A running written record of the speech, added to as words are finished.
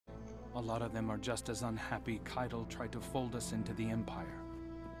A lot of them are just as unhappy Keitel tried to fold us into the Empire.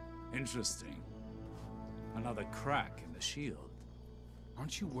 Interesting. Another crack in the shield.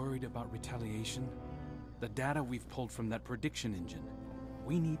 Aren't you worried about retaliation? The data we've pulled from that prediction engine.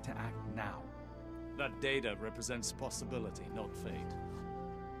 We need to act now. That data represents possibility, not fate.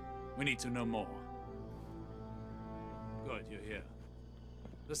 We need to know more. Good, you're here.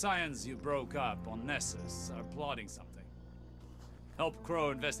 The Scions you broke up on Nessus are plotting something. Help Crow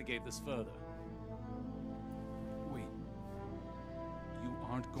investigate this further. Wait. You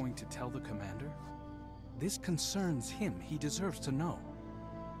aren't going to tell the commander? This concerns him. He deserves to know.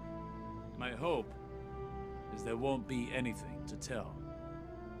 My hope is there won't be anything to tell.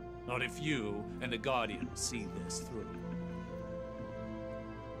 Not if you and the Guardian see this through.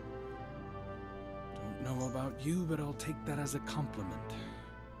 Don't know about you, but I'll take that as a compliment.